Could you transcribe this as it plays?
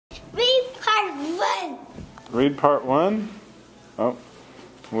read part one. Oh,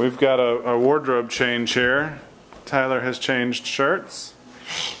 we've got a wardrobe change here. Tyler has changed shirts,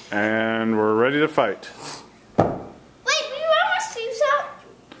 and we're ready to fight. Wait, do you want us to use that?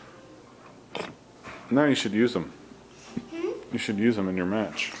 No, you should use them. You should use them in your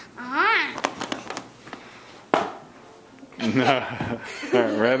match. No.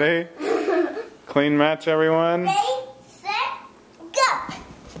 Alright, ready? Clean match, everyone? Ready, set, go!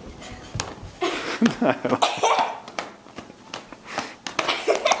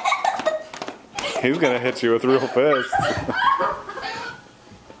 He's gonna hit you with real fists.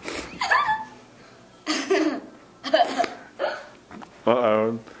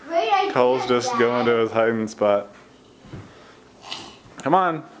 Uh-oh. Cole's just going to his hiding spot. Come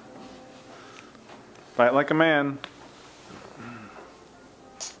on. Fight like a man.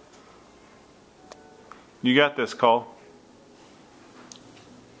 You got this, Cole.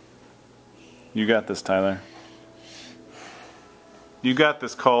 You got this, Tyler. You got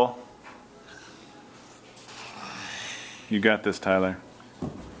this, Cole. You got this, Tyler.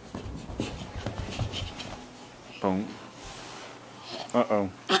 Boom. Uh-oh.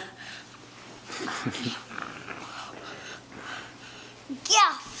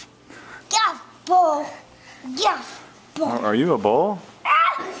 Guff! Guff ball! Guff ball! Are you a bull?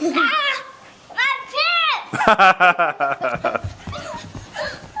 My pants!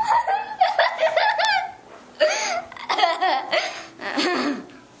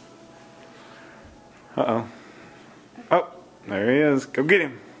 Uh-oh. Oh, there he is. Go get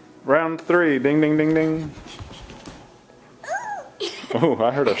him. Round 3. Ding, ding, ding, ding. Oh,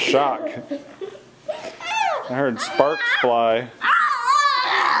 I heard a shock. I heard sparks fly.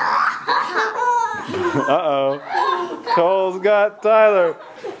 Uh-oh. Cole's got Tyler.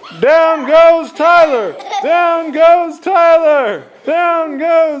 Down goes Tyler! Down goes Tyler! Down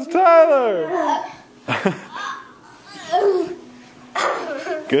goes Tyler!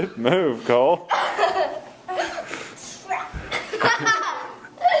 Good move, Cole.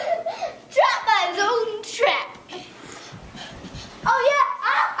 Trap my own trap. Oh yeah.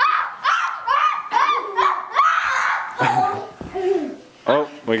 Oh,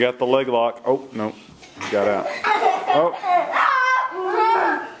 we got the leg lock. Oh, no. Got out. Oh.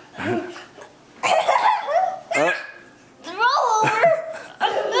 Roll over.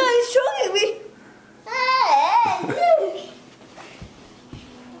 He's choking me.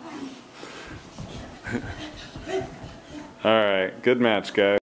 All right. Good match, guys.